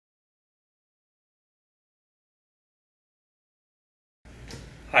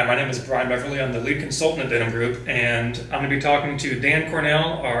Hi, my name is Bryan Beverly. I'm the lead consultant at Denim Group, and I'm going to be talking to Dan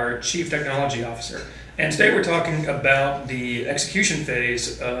Cornell, our Chief Technology Officer. And today we're talking about the execution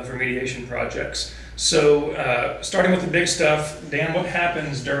phase of remediation projects. So, starting with the big stuff, Dan, what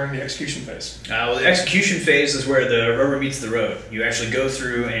happens during the execution phase? Well, the execution phase is where the rubber meets the road. You actually go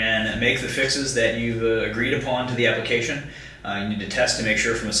through and make the fixes that you've agreed upon to the application. You need to test to make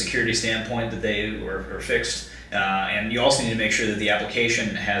sure from a security standpoint that they are fixed. And you also need to make sure that the application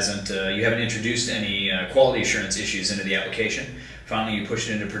you haven't introduced any quality assurance issues into the application. Finally, you push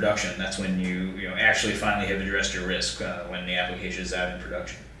it into production. That's when you actually finally have addressed your risk when the application is out in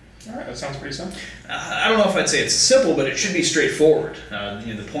production. All right, that sounds pretty simple. I don't know if I'd say it's simple, but it should be straightforward.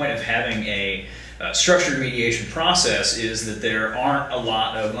 The point of having a structured remediation process is that there aren't a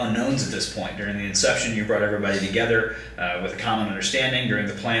lot of unknowns at this point. During the inception, you brought everybody together with a common understanding. During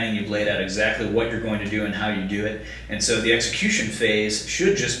the planning, you've laid out exactly what you're going to do and how you do it. And so the execution phase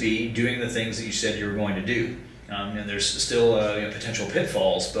should just be doing the things that you said you were going to do. And there's still potential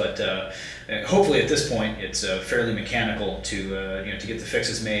pitfalls, but hopefully at this point it's fairly mechanical to get the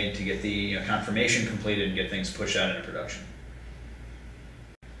fixes made, to get the confirmation completed, and get things pushed out into production.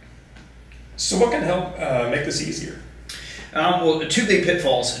 So what can help make this easier? Well, the two big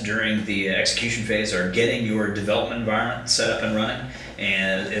pitfalls during the execution phase are getting your development environment set up and running,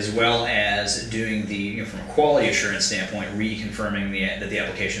 and as well as doing the, from a quality assurance standpoint, reconfirming that the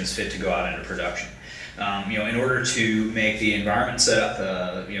application is fit to go out into production. In order to make the environment set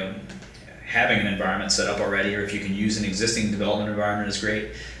up, having an environment set up already, or if you can use an existing development environment is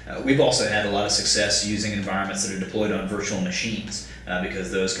great. We've also had a lot of success using environments that are deployed on virtual machines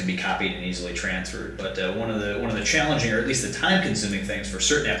because those can be copied and easily transferred. But one of the challenging, or at least the time-consuming things for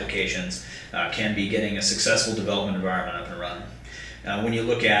certain applications can be getting a successful development environment up and running. When you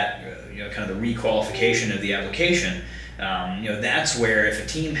look at kind of the requalification of the application, that's where if a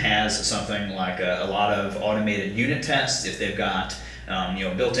team has something like a lot of automated unit tests, if they've got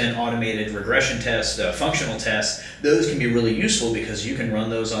built-in automated regression tests, functional tests, those can be really useful because you can run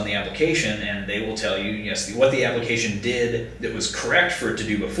those on the application and they will tell you, yes, what the application did that was correct for it to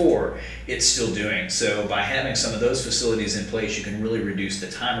do before, it's still doing. So by having some of those facilities in place, you can really reduce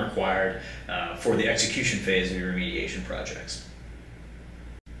the time required for the execution phase of your remediation projects.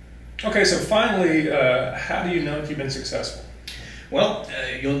 Okay, so finally, how do you know if you've been successful? Well,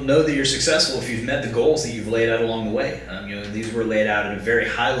 you'll know that you're successful if you've met the goals that you've laid out along the way. These were laid out at a very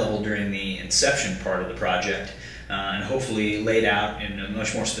high level during the inception part of the project, and hopefully laid out in a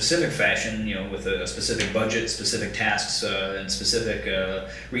much more specific fashion, with a specific budget, specific tasks, and specific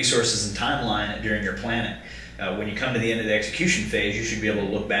resources and timeline during your planning. When you come to the end of the execution phase, you should be able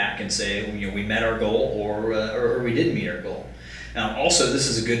to look back and say, we met our goal, or we didn't meet our goal. Also, this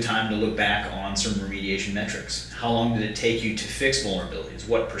is a good time to look back on some remediation metrics. How long did it take you to fix vulnerabilities?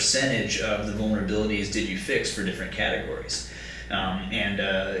 What percentage of the vulnerabilities did you fix for different categories? So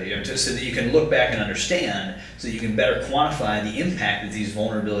that you can look back and understand, so that you can better quantify the impact that these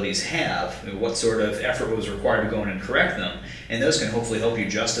vulnerabilities have, what sort of effort was required to go in and correct them, and those can hopefully help you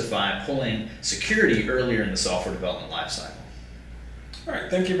justify pulling security earlier in the software development lifecycle. All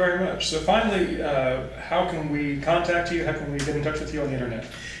right, thank you very much. So finally, how can we contact you? How can we get in touch with you on the internet?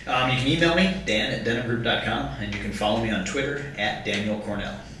 You can email me, dan@denimgroup.com, and you can follow me on Twitter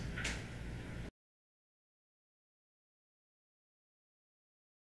 @DanielCornell.